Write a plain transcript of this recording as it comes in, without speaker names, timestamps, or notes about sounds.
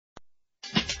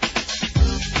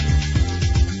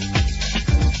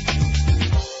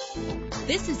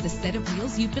This is the set of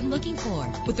wheels you've been looking for,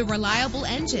 with a reliable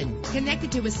engine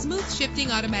connected to a smooth shifting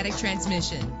automatic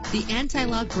transmission. The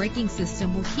anti-lock braking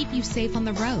system will keep you safe on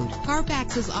the road.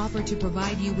 Carfax is offered to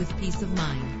provide you with peace of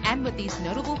mind. And with these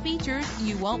notable features,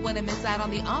 you won't want to miss out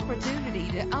on the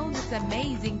opportunity to own this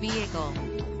amazing vehicle.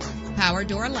 Power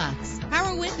door locks,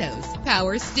 power windows,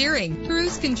 power steering,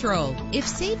 cruise control. If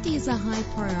safety is a high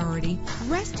priority,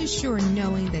 rest assured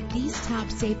knowing that these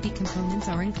top safety components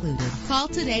are included. Call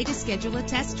today to schedule a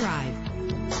test drive.